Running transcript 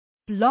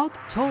Blog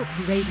Talk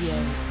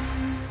Radio.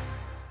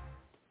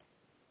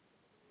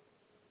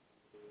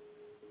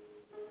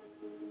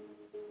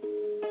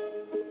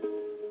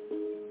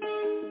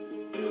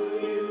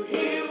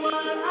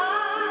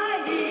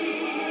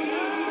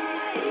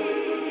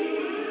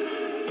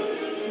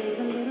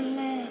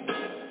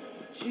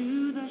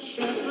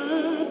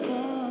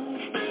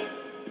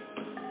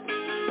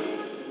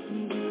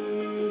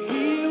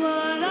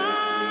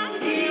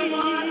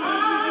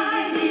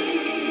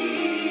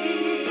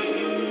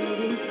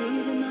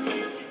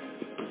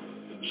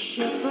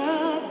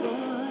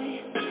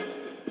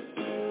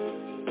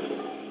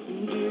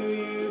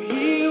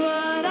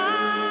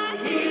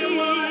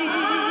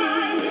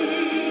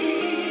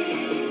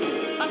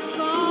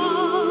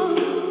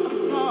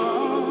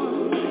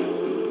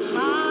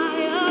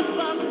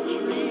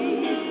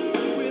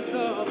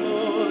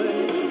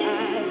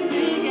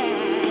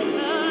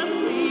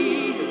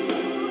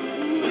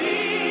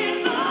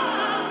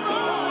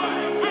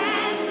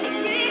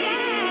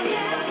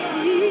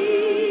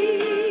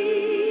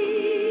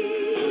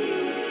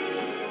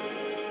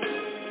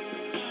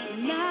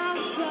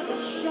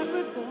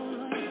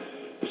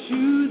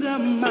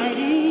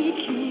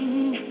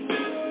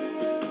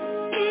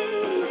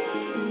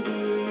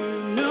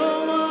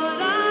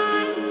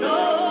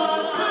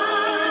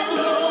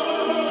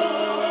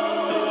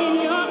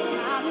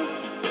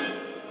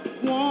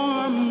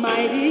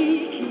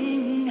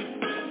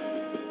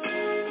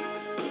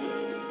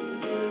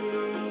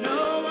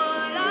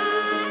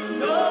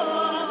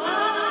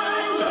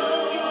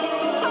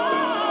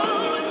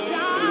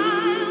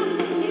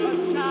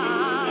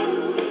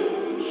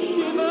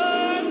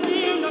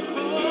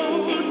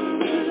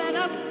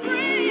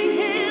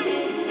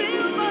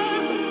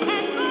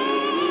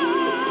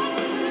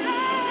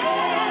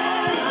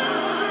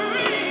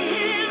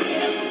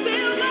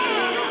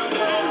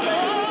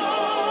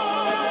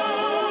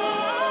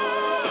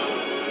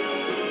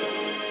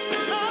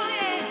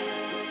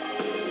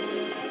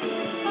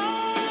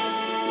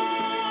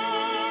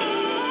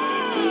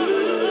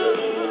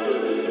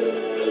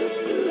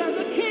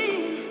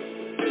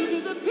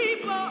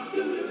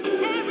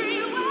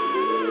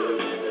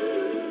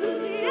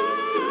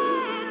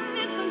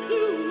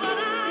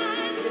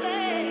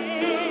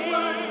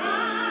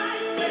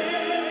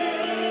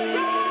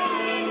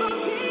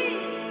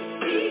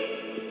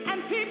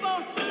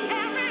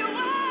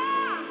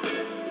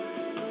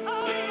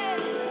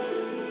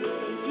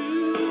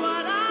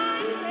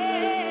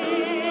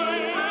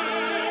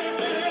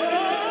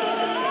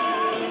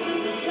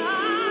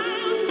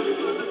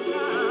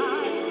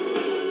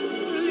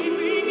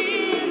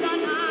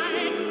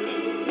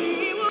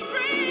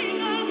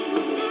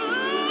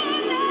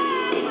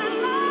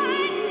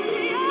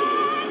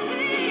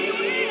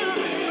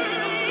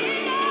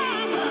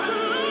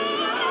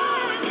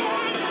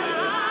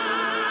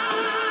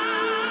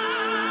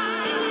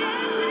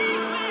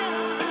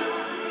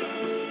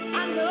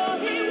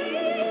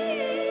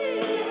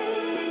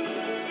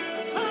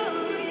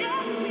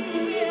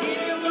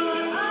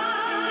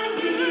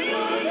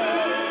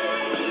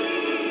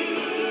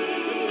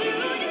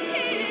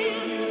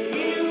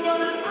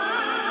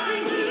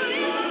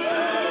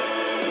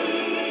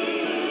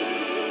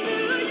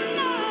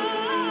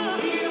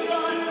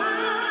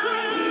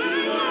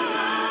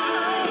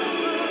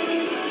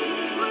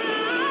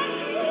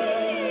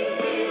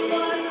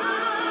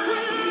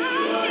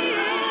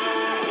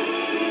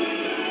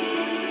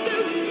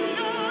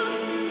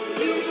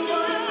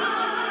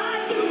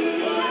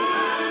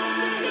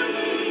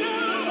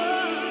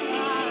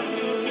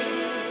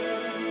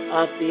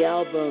 Off the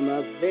album,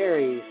 A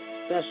Very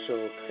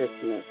Special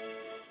Christmas,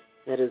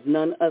 that is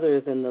none other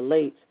than the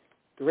late,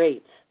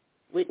 great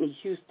Whitney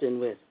Houston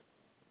with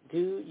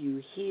Do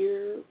You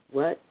Hear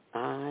What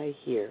I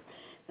Hear?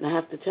 And I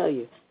have to tell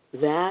you,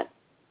 that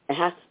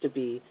has to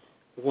be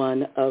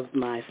one of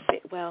my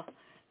well,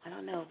 I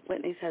don't know,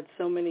 Whitney's had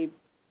so many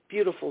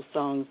beautiful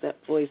songs. That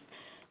voice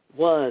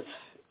was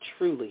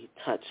truly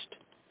touched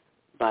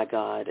by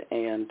God,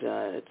 and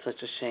it's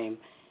such a shame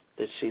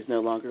that she's no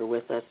longer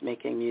with us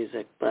making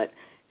music, but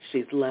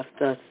she's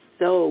left us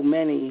so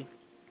many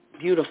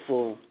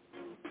beautiful,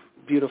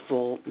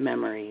 beautiful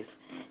memories,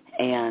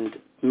 and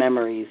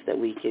memories that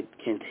we could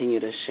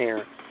continue to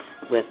share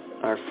with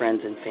our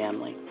friends and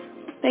family.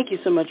 Thank you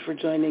so much for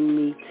joining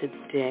me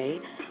today.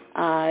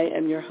 I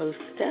am your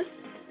hostess,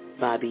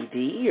 Bobby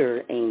D.,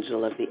 your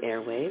angel of the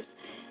airwaves,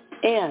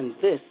 and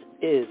this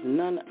is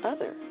none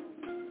other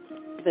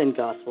than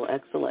Gospel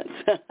Excellence.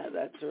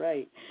 That's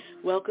right.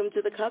 Welcome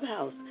to the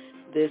Clubhouse.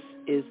 This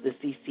is the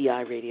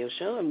CCI radio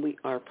show, and we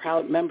are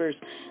proud members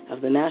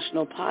of the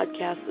National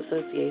Podcast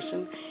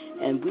Association,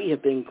 and we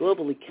have been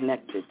globally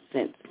connected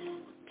since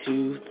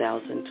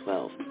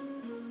 2012.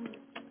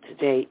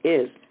 Today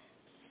is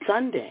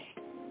Sunday,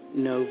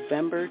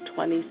 November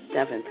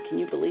 27th. Can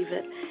you believe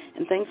it?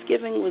 And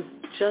Thanksgiving was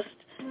just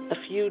a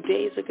few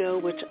days ago,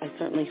 which I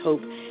certainly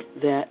hope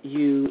that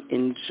you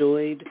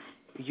enjoyed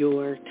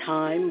your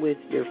time with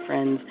your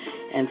friends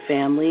and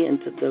family, and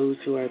to those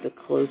who are the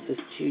closest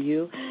to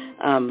you.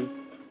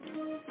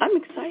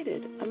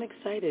 I'm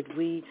excited.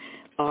 We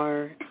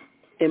are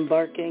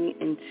embarking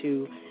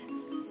into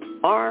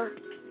our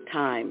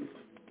time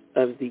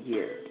of the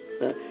year.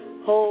 The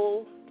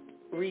whole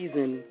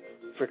reason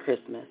for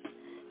Christmas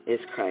is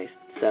Christ.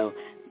 So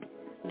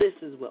this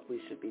is what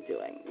we should be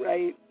doing,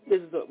 right?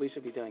 This is what we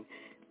should be doing.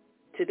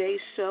 Today's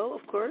show,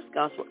 of course,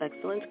 Gospel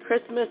Excellence,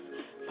 Christmas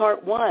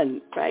Part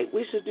 1, right?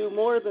 We should do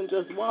more than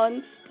just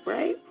one,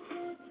 right?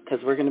 Because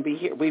we're going to be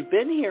here. We've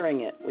been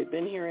hearing it. We've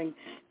been hearing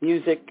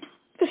music,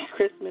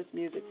 Christmas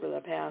music for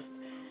the past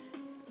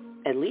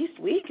at least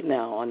week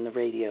now on the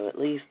radio. At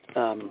least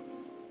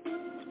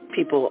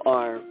people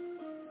are,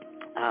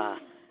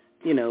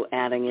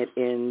 adding it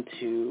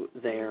into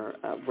their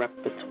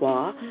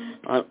repertoire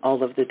on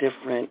all of the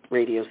different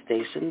radio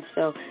stations.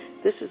 So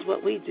this is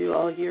what we do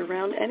all year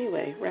round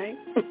anyway, right?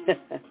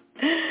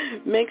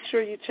 Make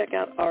sure you check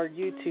out our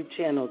YouTube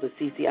channel, the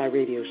CCI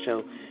Radio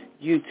Show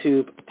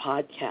YouTube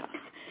podcast.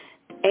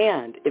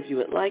 And if you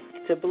would like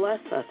to bless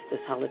us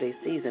this holiday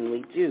season,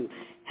 we do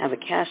have a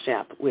Cash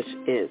App, which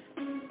is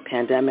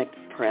Pandemic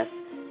Press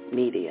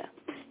Media.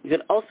 You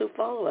can also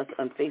follow us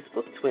on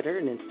Facebook, Twitter,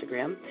 and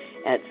Instagram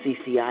at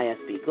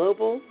CCISB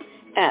Global,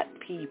 at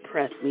P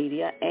Press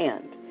Media,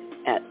 and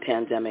at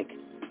Pandemic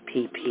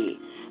PP.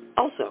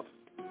 Also,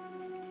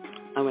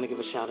 I want to give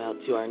a shout-out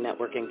to our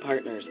networking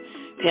partners,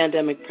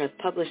 Pandemic Press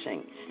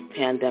Publishing,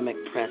 Pandemic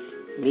Press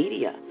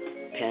Media,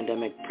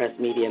 Pandemic Press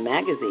Media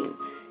Magazine,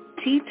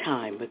 Tea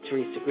Time with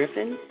Teresa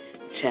Griffin,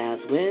 Chaz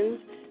Wins,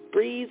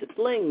 Breeze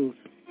Blings,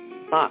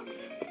 Block,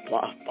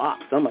 Block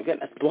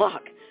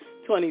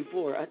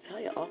 24. I tell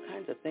you, all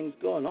kinds of things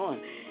going on.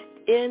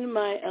 In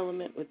My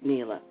Element with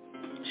Neela,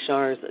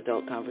 Shar's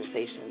Adult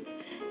Conversations,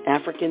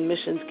 African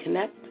Missions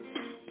Connect,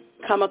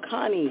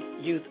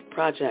 Kamakani Youth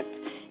Project,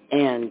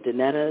 and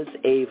Danetta's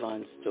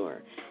Avon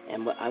Store.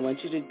 And what I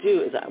want you to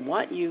do is I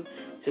want you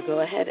to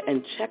go ahead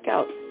and check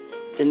out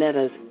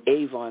Danetta's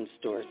Avon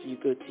Store. So you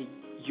go to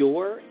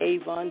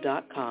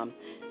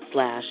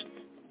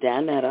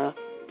youravon.com/Danetta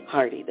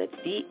Hardy. That's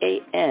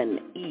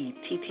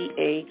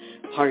DANETTA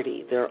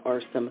Hardy. There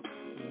are some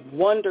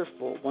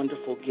wonderful,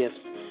 wonderful gifts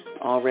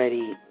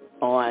already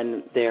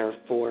on there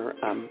for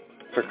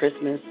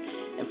Christmas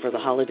and for the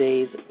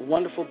holidays.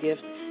 Wonderful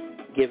gifts.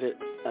 Give it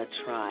a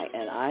try.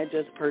 And I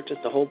just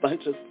purchased a whole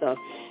bunch of stuff,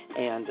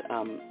 and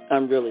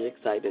I'm really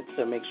excited.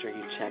 So make sure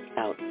you check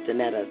out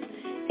Danetta's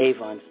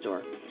Avon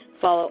Store.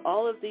 Follow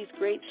all of these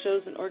great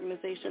shows and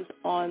organizations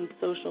on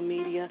social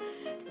media.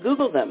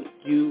 Google them.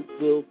 You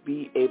will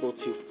be able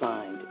to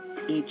find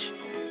each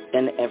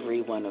and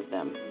every one of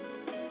them.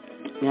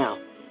 Now,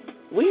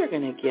 we are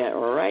going to get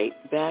right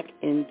back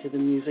into the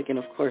music, and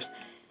of course,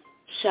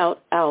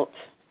 shout out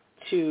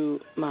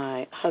to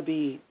my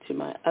hubby, to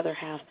my other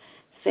half,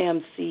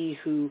 Sam C.,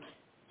 who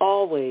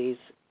always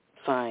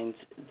finds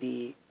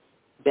the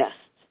best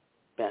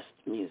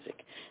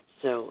music.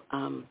 So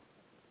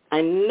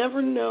I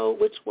never know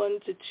which one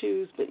to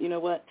choose, but you know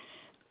what?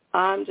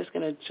 I'm just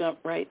going to jump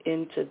right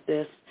into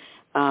this.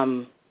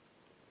 Our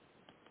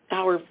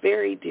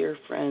very dear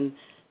friend,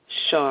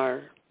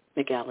 Shar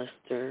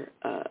McAllister,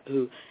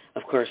 who,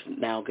 of course,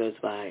 now goes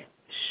by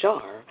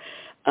Shar,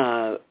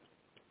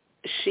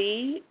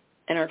 she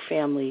and her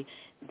family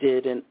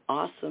did an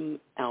awesome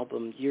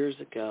album years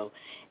ago,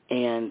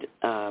 and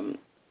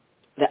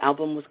the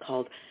album was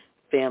called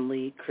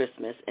Family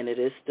Christmas, and it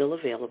is still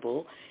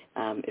available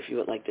if you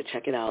would like to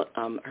check it out.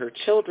 Her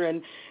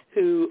children,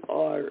 who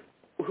were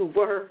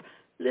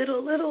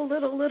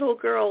little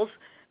girls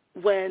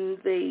when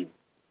they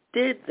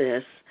did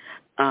this,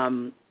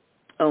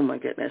 oh my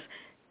goodness,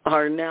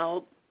 are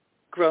now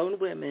grown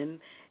women,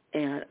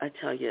 and I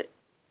tell you,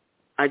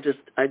 I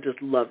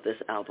just love this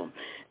album.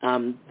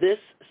 This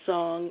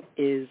song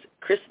is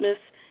Christmas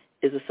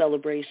is a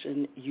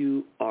Celebration.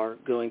 You are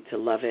going to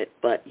love it,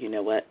 but you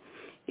know what?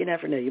 You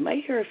never know. You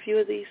might hear a few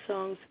of these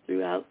songs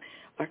throughout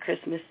our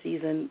Christmas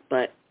season,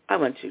 but I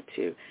want you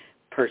to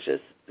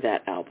purchase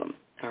that album,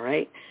 all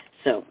right?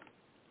 So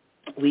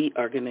we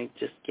are going to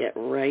just get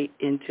right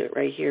into it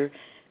right here.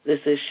 This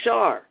is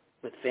Shar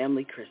with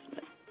Family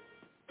Christmas.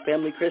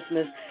 Family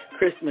Christmas,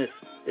 Christmas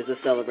is a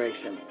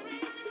celebration.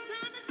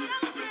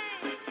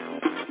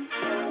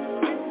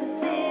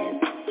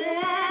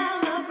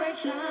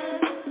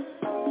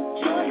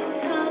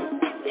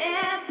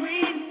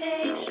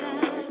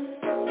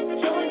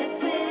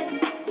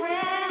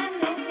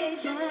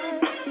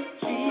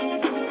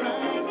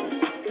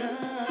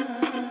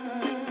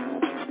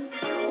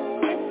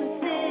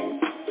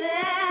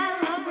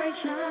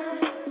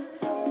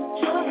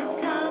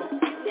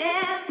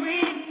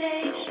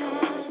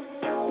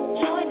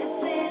 Join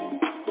us in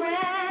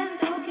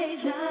grand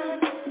occasion.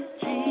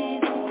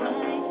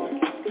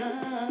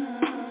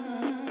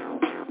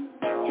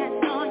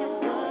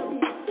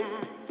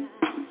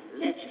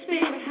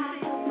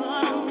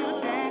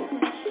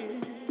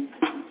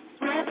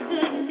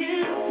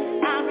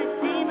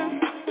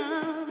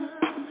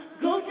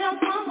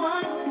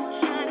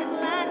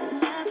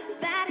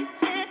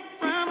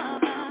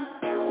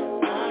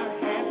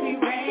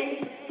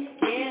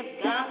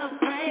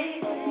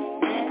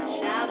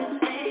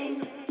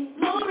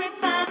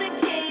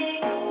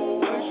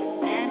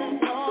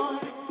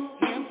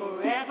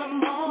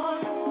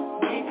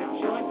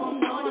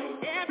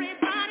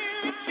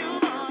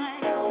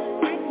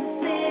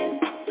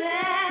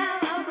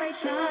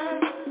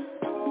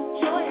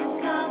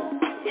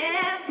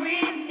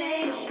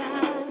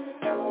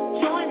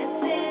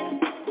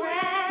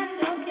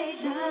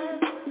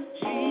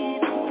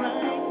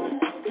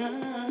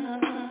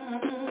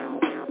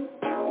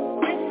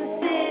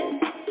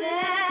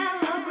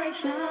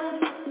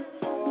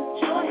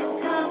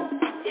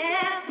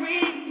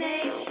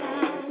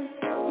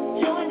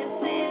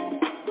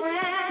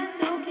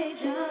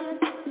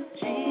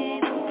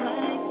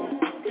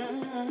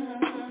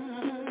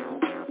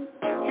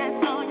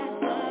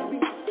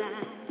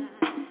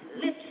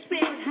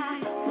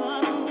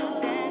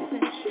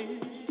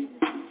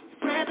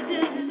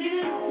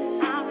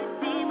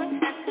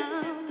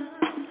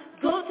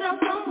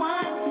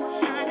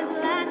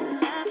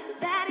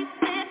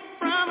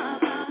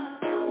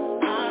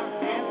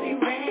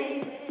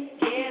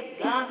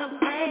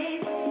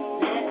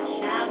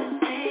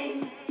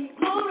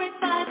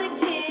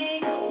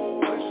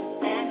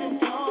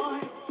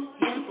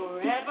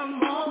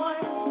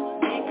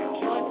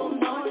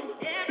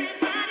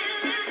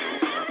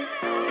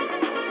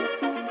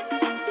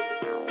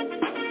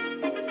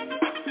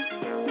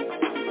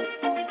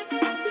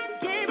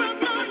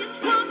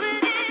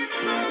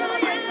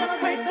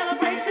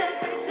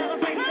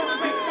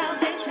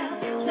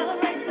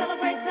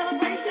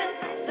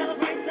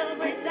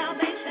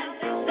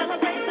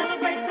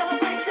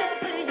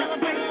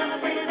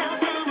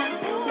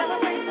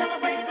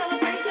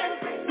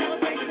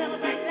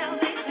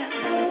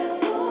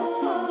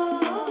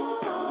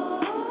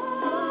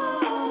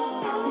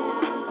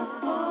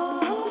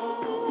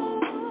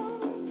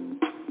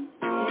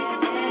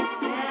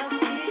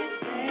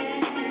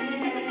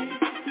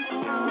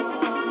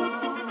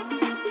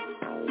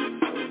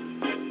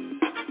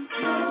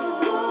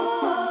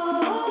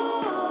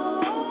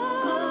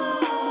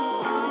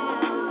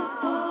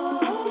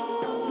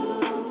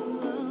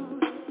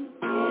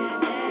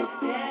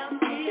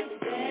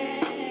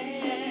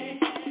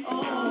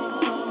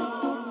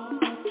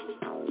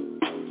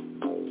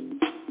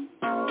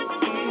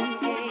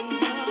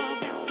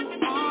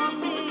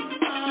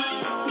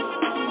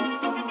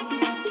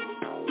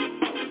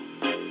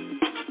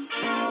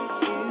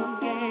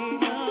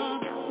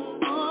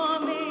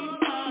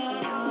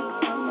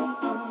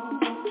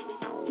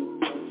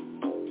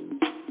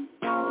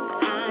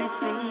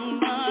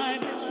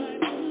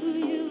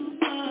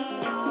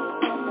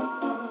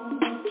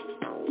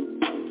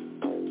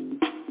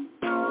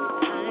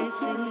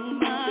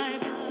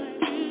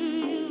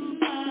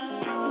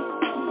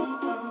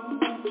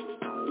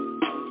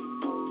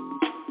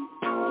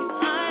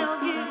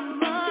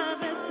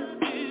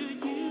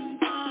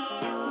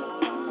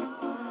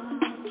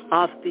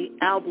 Off the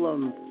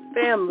album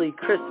Family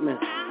Christmas.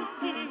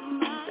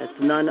 That's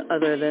none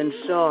other than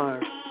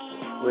Shar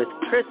with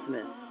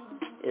Christmas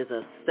is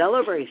a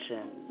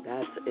Celebration.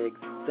 That's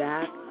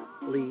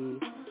exactly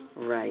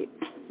right.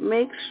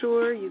 Make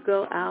sure you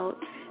go out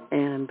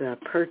and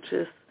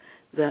purchase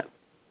that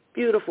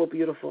beautiful,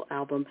 beautiful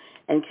album.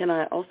 And can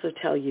I also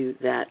tell you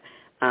that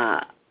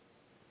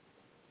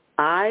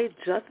I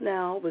just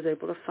now was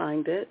able to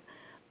find it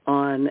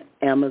on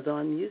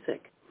Amazon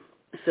Music.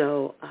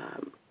 So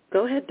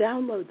go ahead,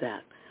 download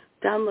that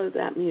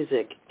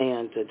music,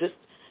 and just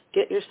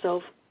get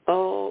yourself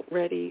all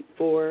ready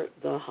for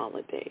the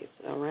holidays,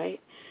 all right?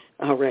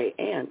 All right,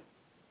 and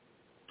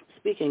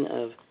speaking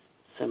of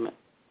some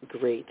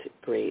great,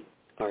 great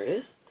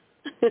artists,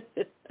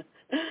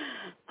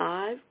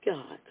 I've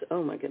got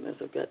so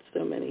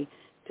many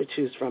to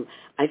choose from.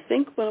 I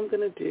think what I'm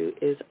going to do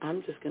is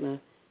I'm just going to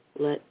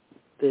let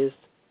this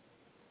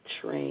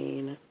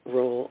train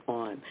roll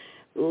on.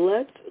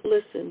 Let's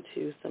listen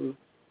to some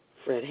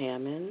Fred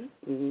Hammond,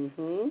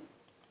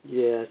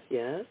 yes,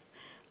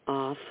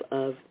 off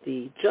of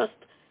the Just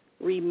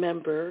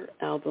Remember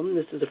album.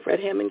 This is a Fred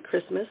Hammond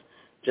Christmas,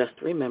 Just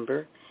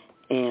Remember,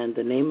 and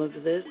the name of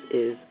this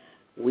is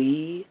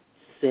We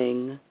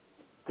Sing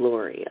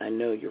Glory. I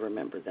know you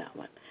remember that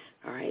one.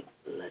 All right,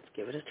 let's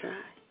give it a try.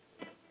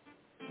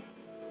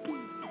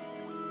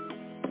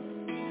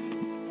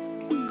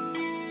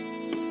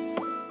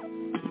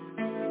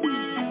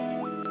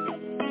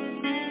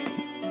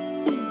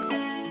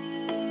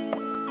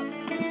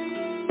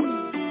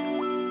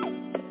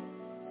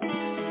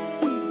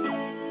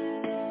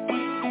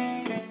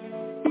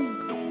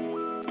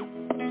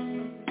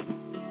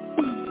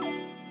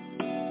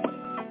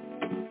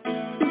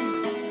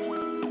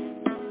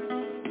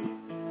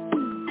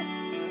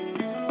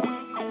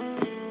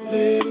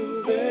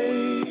 Little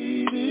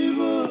baby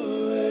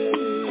boy,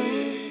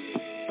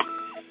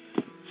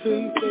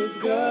 since there's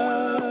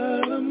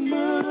God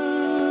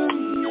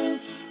among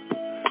us,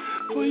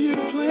 for your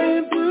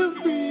plan to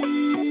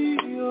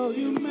free all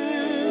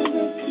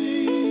humanity,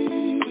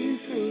 we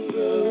sing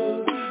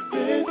glory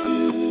to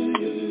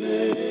your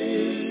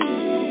name,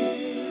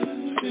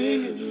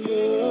 singing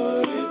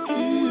glory to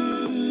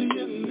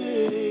your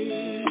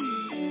name,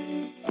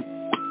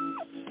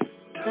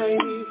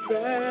 tiny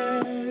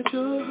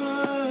fragile heart.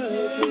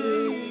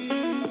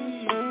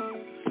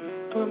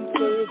 From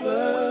birth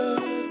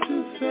to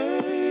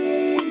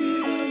fate,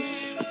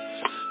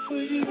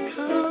 for you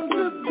come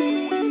to be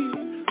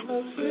a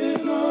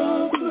sin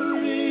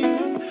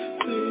offering,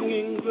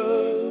 singing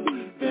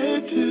glory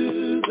to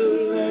the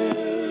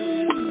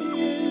Lamb,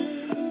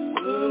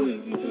 glory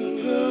to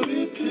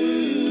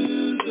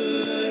the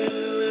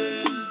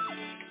Lamb,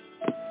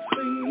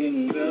 singing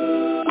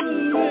glory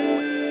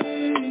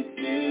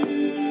to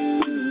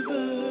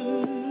the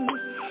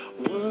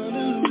one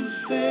who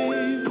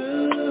saved the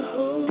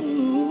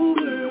whole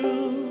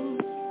world.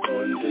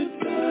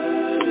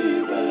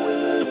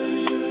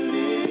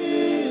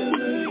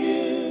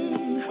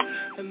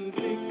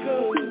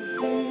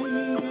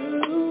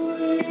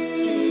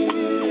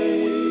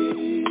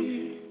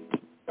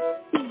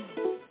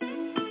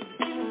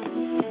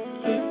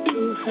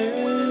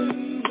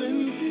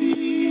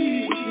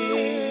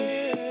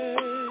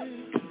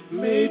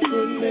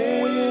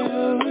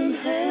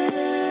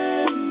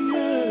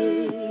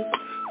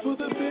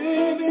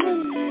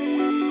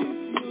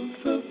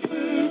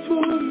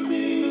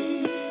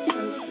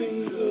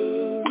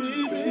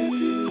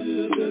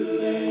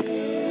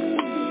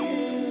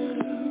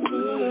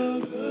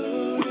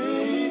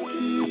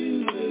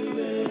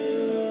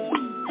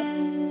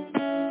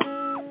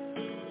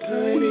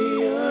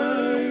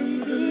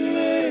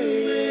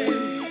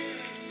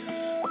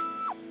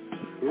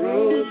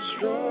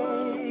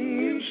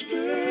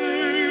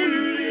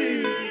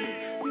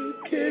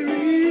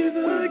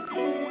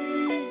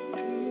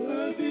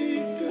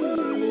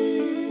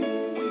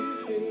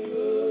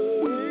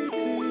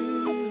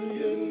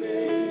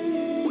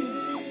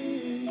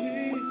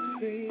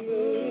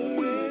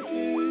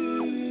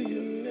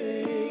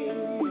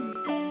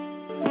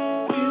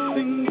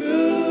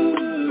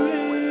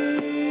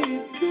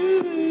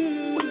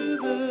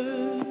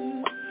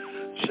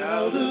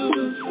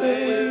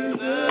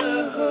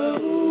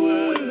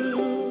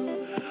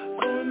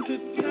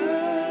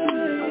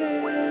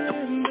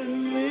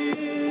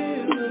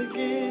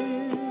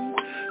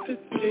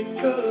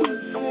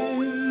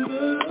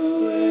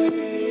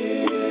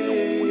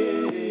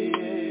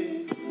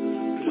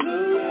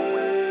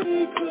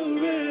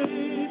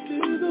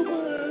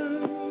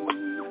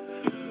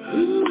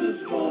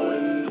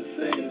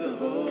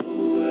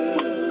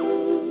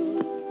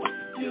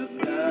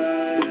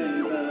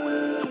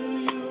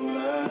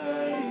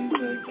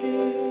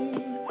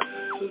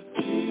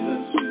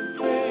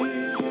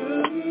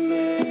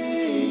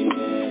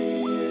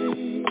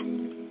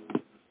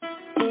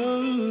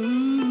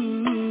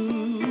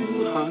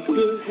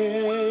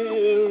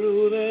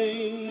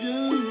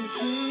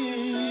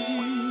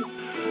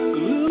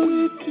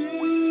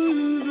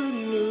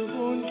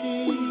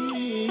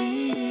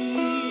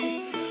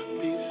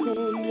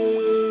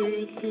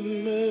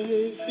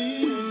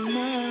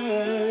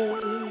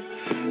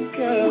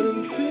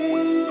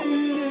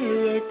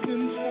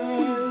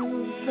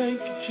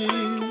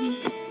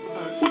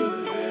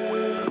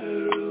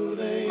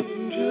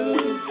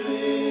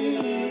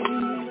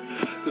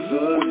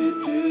 Glory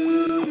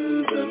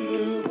to the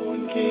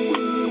newborn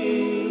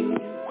King.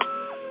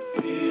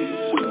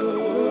 Peace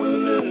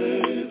on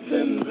earth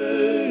and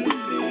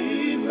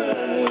mercy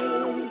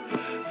mild.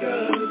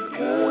 God has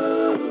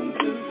come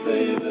to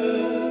save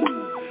us.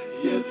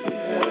 Yes, He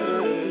has.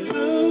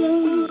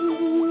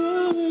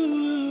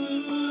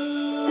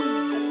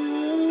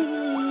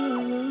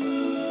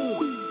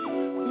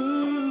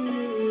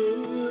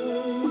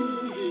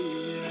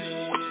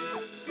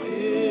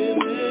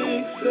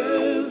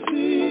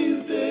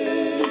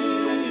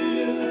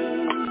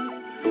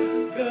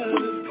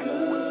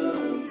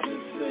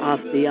 Off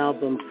the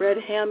album Fred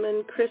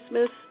Hammond,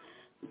 Christmas,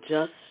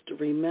 Just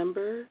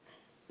Remember,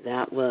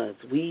 that was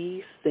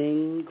We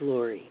Sing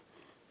Glory.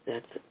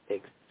 That's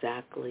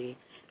exactly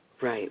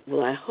right.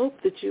 Well, I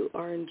hope that you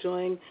are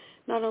enjoying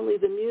not only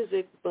the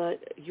music, but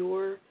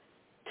your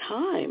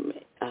time,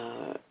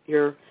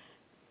 your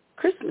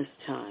Christmas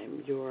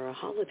time, your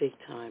holiday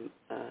time,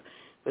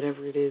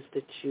 whatever it is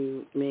that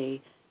you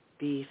may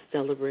be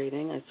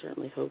celebrating. I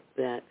certainly hope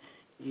that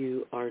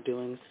you are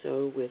doing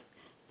so with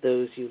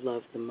those you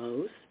love the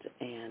most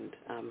and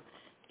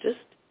just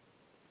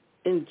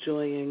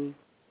enjoying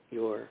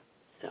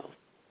yourself.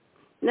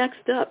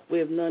 Next up, we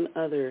have none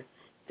other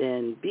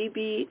than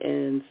BB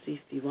and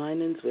CeCe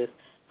Winans with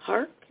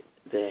Hark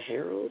the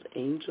Herald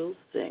Angels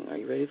Sing. Are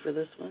you ready for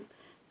this one?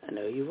 I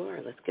know you are.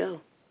 Let's go.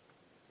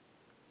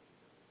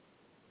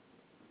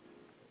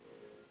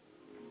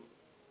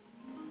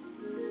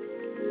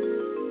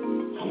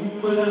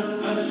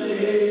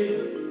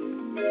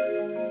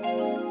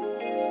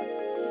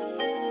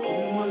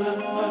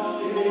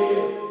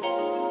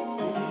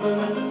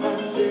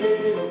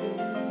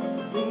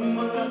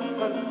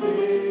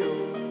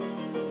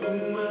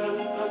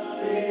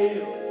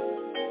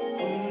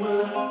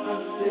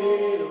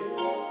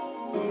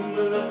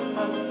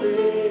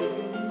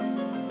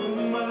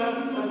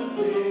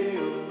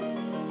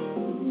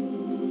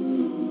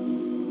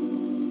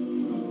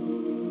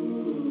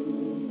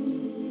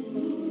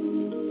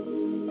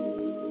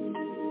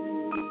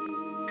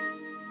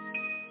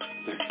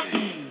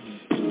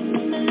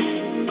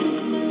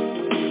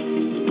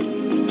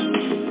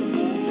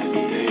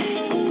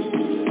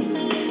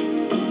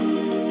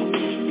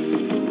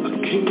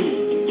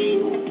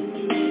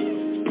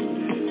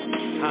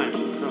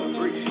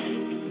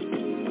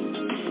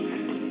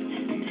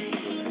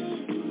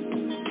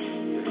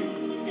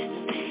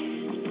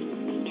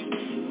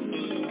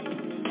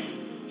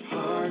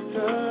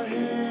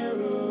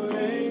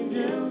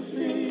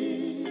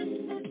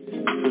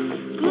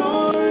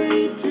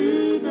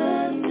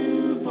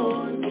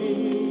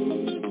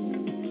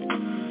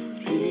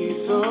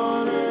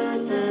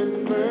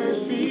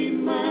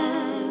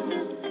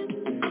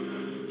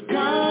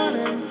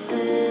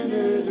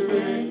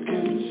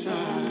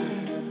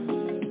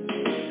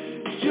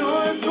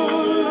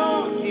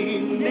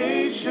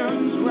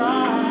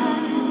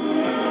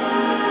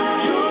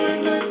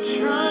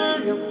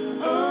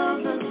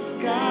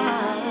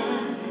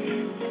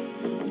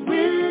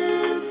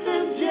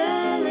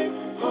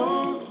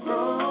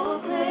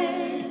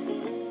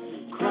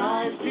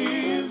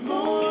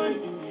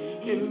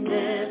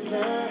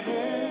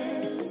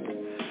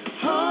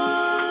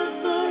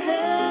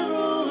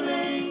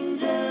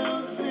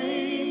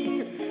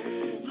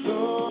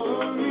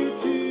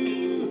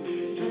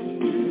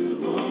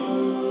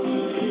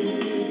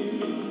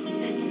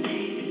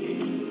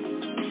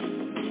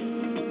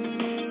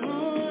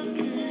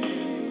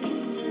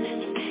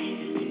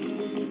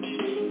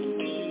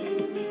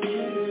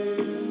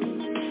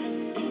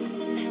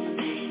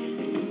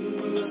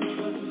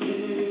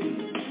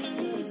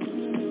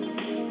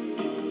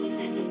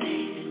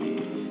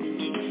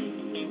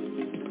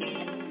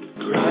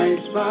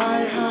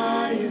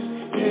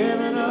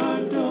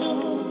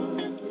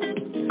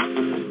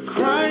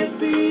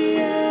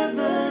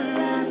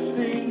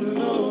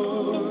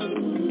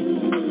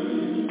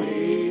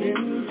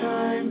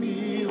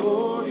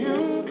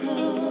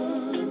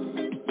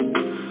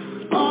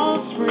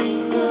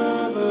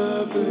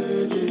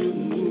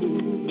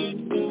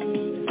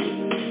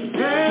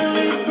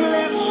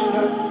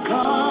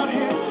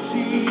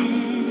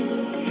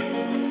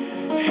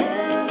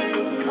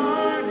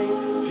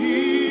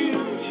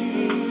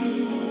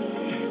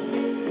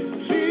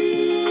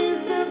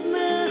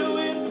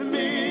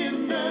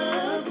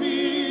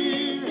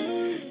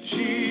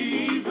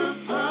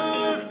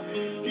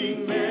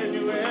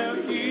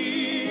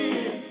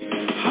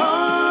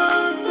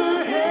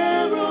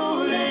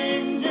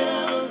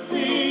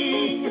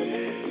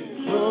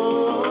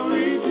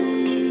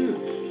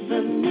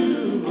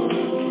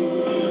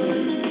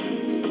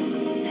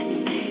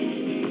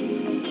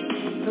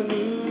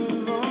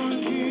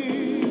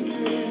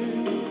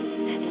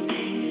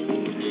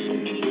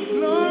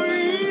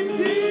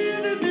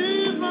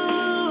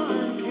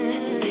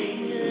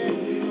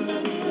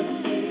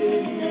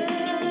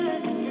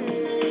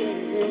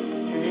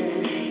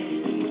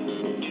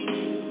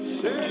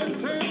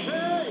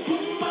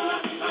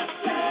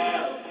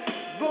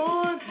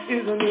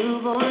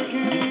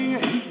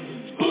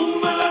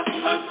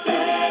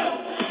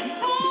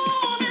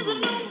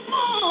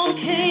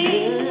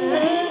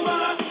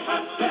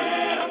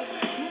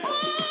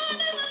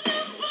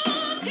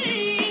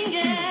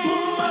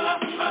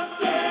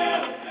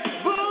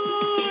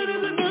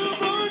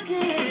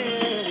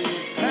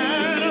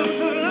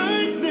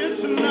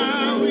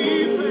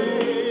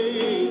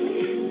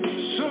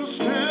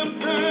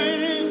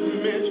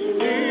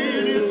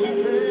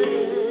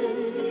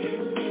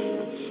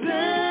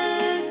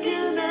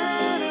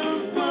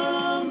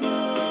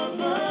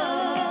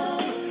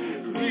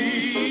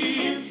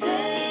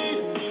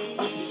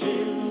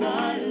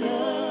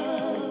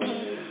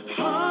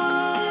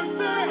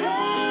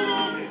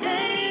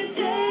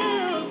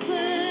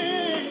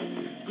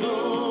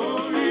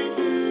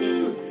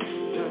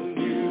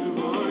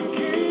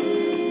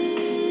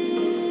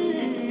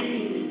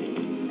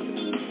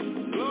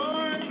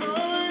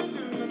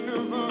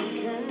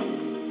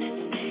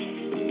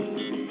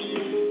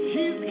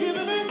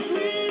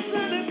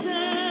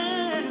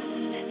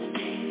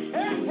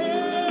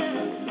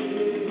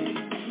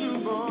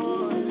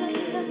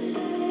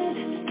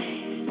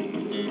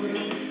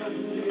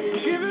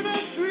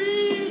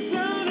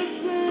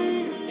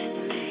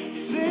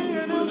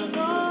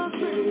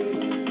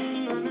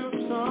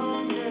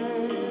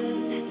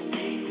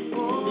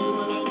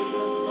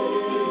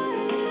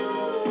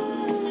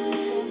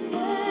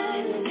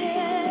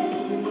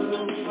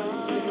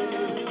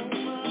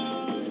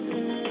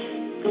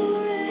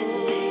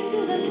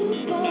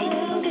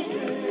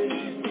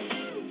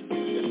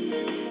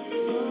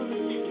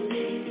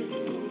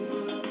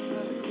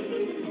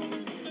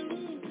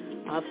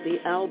 Off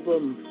the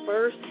album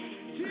First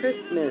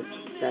Christmas,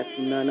 that's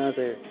none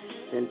other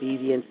than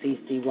BB and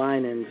CeCe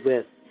Winans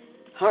with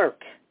Hark,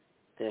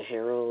 the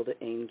Herald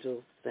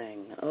Angels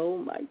Sing. Oh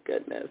my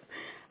goodness.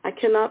 I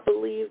cannot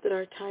believe that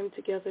our time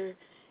together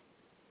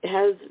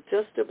has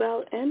just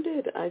about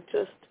ended. I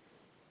just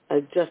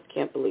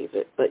can't believe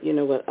it. But you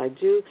know what? I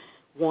do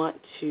want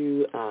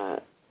to,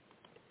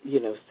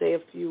 say a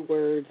few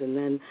words, and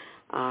then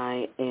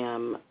I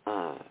am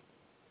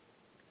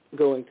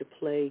going to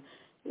play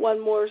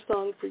one more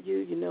song for you.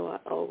 You know, I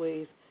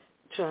always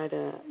try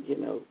to,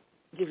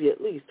 give you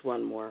at least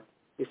one more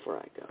before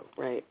I go,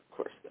 right? Of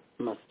course,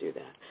 I must do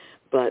that.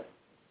 But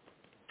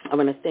I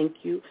want to thank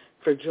you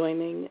for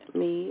joining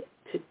me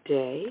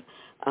today.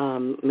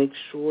 Make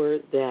sure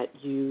that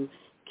you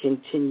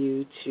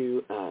continue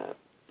to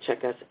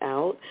check us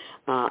out.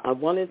 I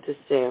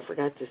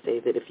forgot to say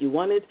that if you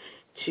wanted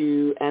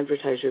to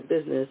advertise your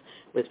business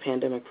with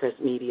Pandemic Press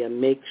Media,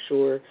 make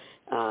sure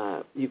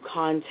you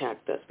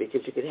contact us,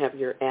 because you could have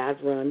your ad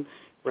run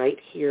right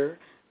here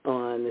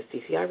on the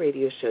CCI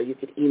radio show. You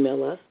could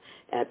email us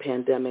at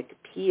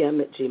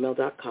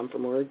pandemicpm@gmail.com for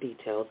more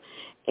details.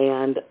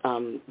 And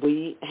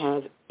we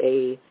have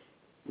a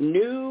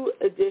new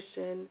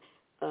edition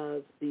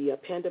of the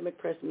Pandemic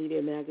Press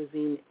Media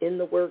magazine in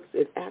the works.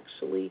 It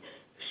actually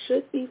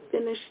should be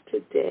finished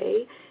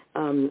today.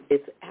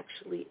 It's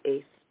actually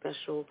a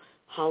special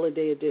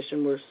holiday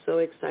edition. We're so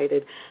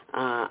excited.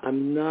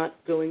 I'm not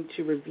going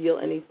to reveal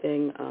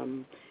anything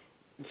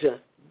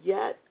just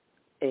yet,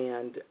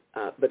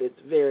 but it's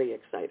very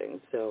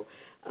exciting. So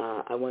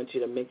I want you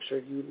to make sure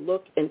you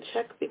look and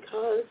check,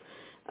 because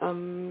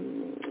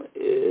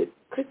it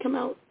could come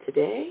out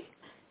today.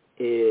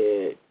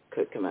 It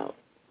could come out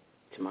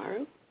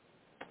tomorrow.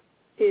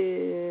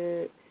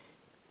 It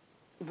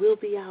will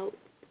be out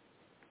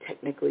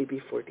technically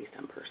before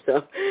December.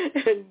 So,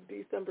 and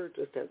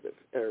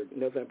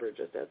November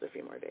just has a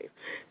few more days.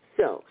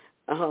 So,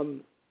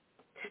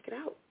 check it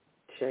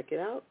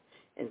out,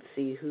 and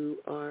see who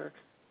our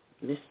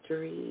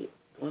mystery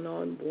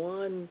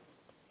one-on-one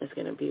is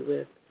going to be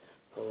with.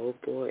 Oh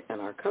boy,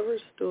 and our cover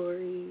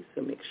story.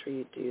 So make sure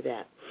you do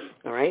that.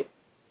 All right,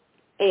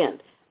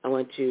 and I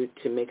want you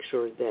to make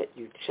sure that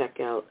you check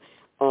out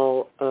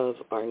all of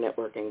our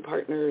networking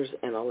partners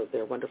and all of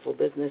their wonderful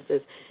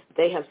businesses.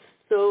 They have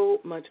so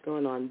much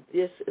going on.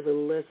 This is a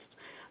list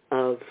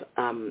of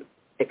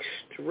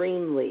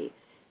extremely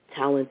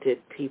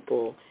talented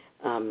people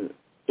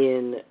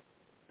in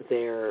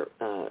their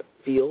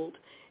field,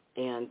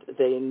 and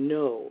they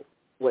know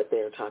what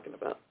they're talking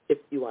about. If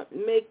you want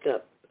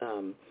makeup,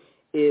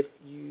 if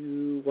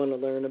you want to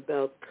learn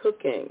about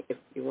cooking, if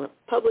you want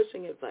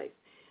publishing advice,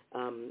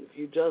 if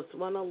you just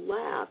want to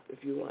laugh,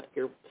 if you want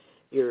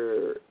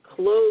your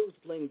clothes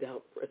blinged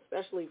out,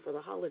 especially for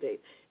the holidays,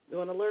 you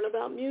want to learn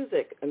about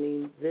music. I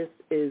mean, this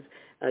is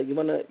you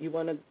want to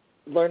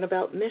learn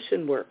about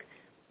mission work.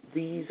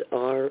 These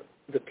are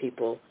the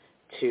people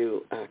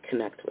to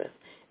connect with.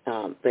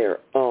 They're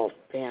all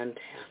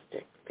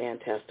fantastic,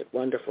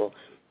 wonderful,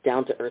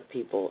 down-to-earth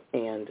people,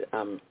 and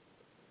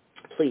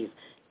please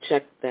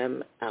check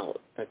them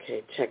out,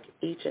 okay? Check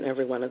each and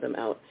every one of them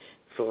out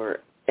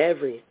for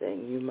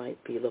everything you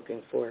might be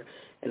looking for,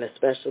 and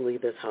especially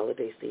this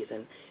holiday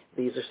season.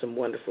 These are some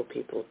wonderful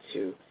people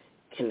to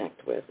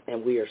connect with,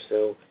 and we are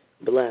so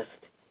blessed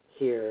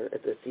here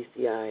at the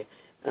CCI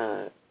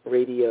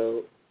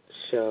radio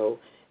show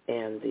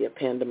and the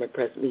Pandemic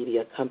Press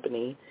Media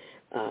Company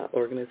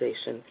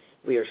organization.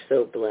 We are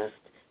so blessed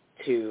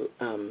to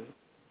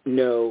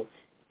know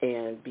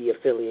and be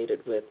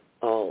affiliated with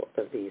all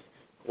of these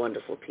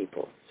wonderful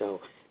people. So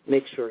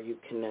make sure you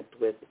connect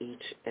with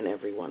each and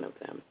every one of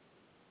them.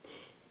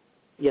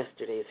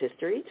 Yesterday is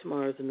history.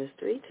 Tomorrow's a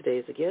mystery.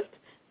 Today's a gift.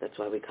 That's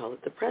why we call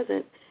it the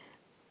present.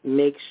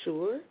 Make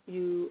sure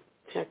you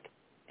check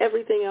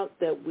everything out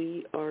that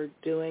we are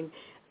doing.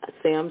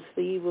 Sam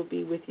C. will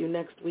be with you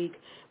next week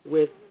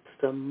with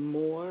some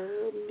more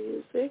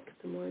music.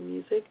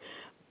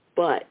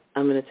 But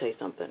I'm going to tell you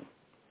something.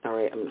 All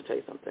right, I'm going to tell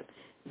you something.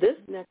 This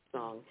next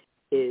song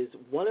is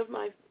one of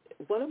my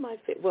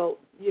well,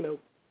 you know,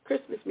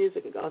 Christmas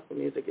music and gospel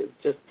music is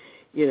just,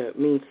 you know,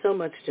 means so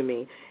much to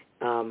me.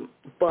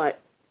 But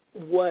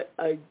what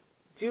I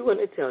do want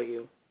to tell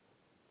you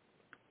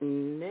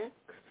next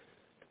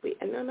week,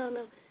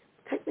 no.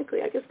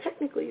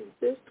 Technically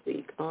this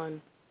week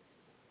on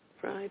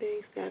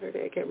Friday,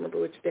 Saturday, I can't remember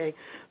which day,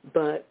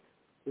 but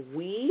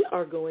we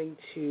are going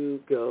to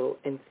go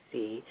and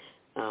see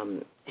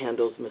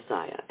Handel's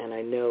Messiah. And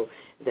I know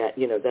that,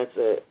 you know, that's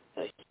a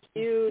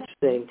huge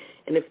thing.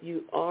 And if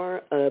you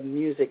are a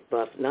music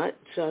buff, not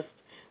just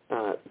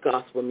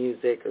gospel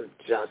music or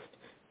just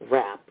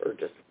rap or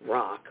just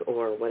rock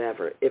or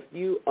whatever, if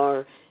you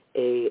are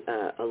a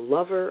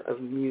lover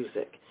of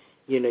music,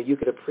 you know, you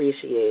could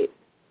appreciate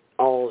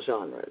all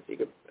genres.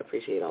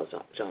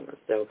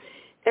 So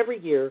every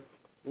year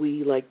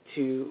we like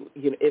to,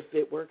 you know, if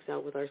it works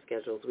out with our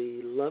schedules,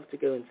 we love to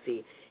go and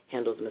see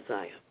Handel's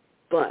Messiah.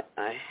 But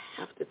I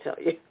have to tell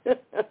you,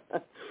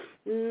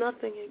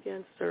 nothing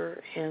against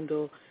Sir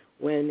Handel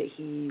when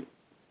he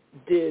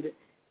did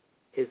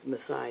his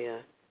Messiah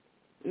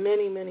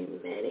many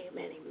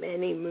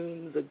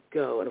moons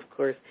ago. And, of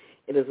course,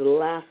 it has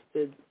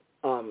lasted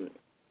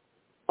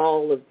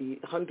all of the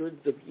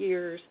hundreds of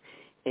years,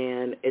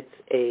 and it's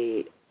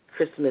a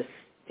Christmas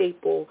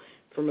staple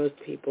for most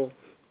people.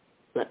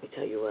 Let me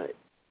tell you what,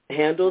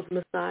 Handel's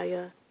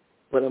Messiah,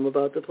 what I'm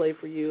about to play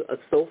for you, A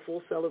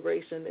Soulful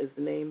Celebration is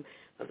the name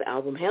of the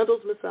album.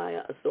 Handel's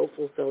Messiah, A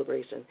Soulful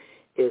Celebration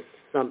is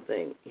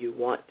something you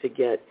want to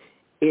get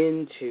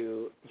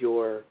into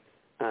your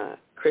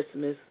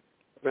Christmas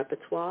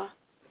repertoire.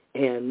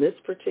 And this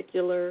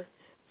particular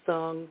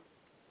song,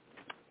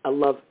 I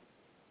love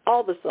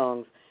all the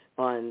songs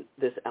on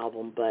this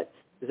album, but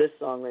this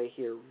song right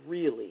here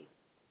really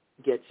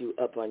gets you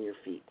up on your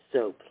feet.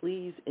 So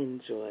please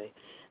enjoy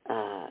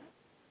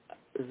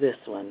this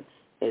one.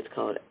 It's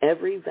called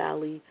Every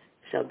Valley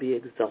Shall Be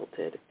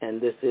Exalted, and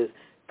this is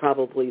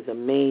probably the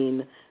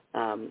main,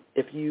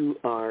 if you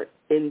are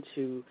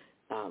into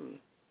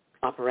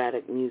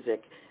operatic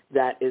music,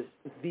 that is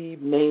the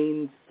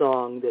main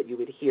song that you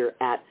would hear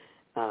at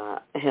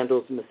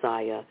Handel's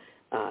Messiah.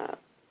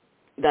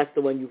 That's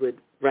the one you would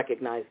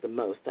recognize the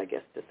most, I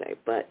guess to say.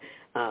 But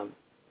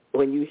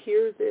when you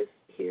hear this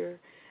here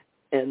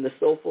and the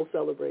Soulful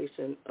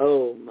Celebration,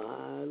 oh,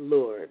 my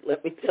Lord,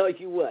 let me tell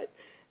you what,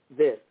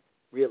 this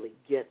really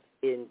gets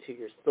into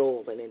your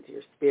soul and into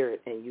your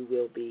spirit, and you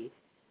will be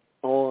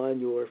on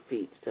your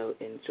feet. So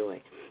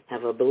enjoy.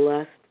 Have a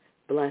blessed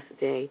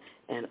day,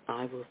 and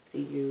I will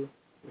see you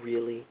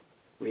really,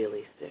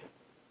 really soon.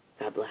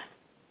 God bless.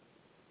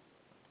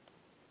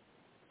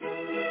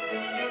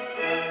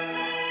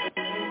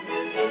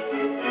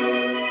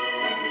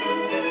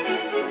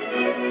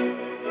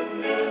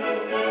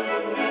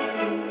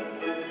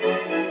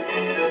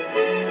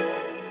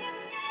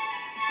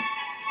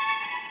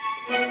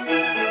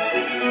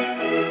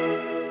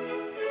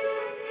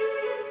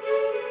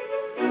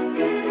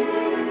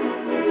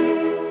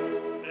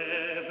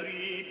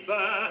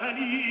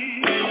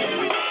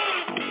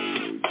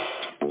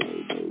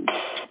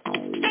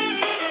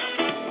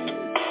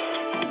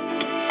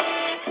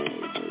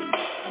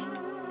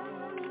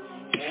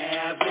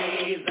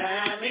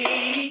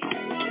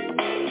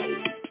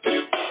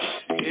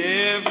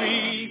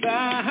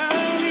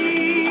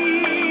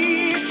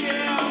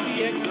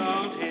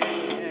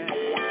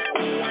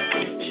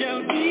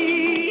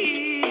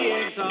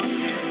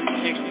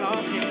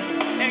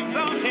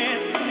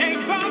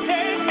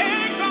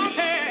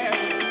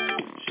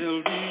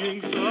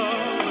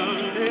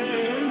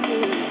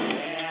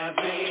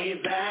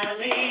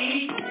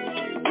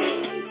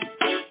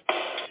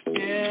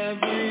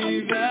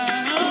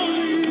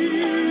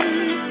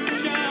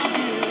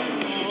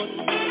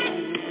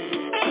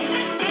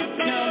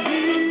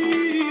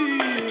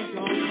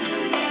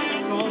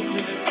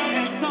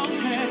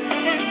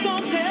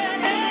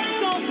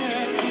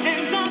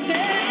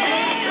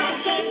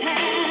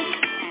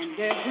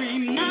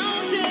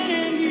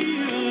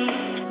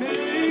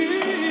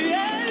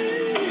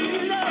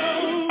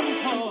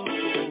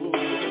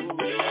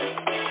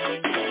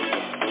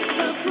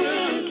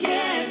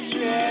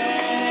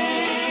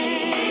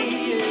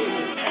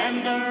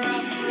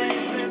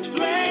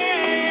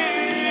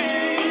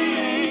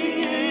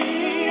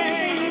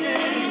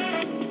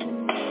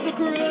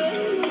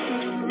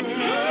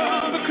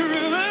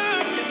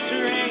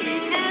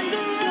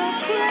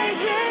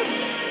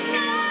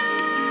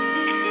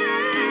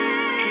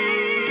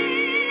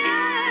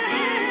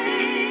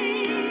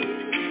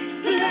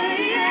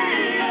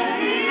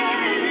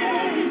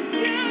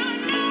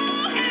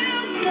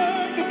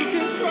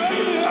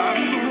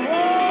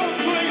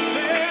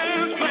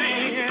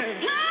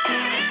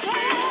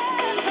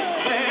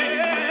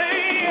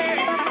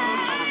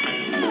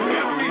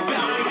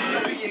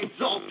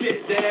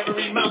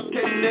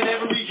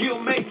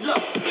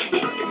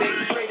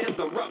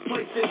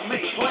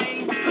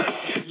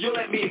 You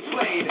let me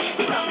explain.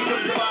 The top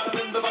becomes the bottom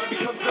and the bottom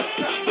becomes the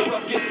top. The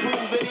rough gets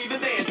smooth and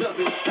even there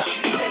doesn't stop.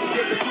 Then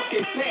take the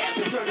crooked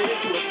path and turn it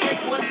into a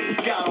straight one.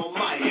 God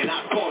Almighty, and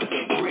I call it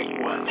a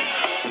great one.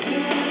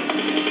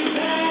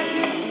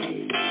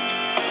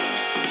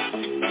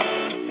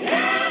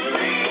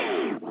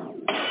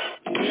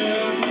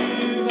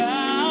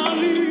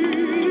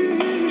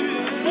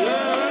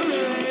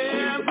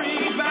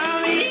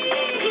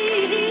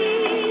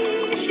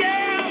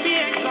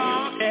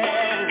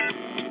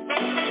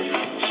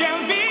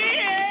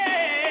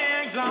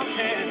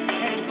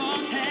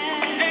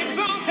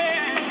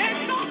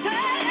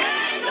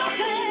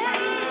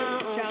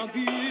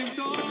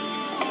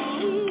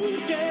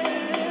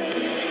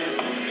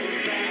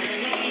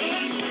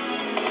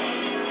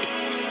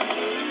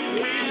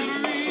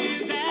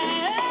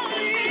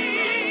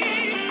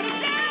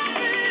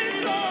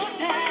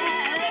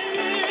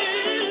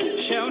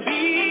 Shall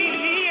be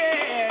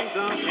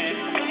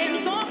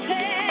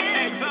exalted.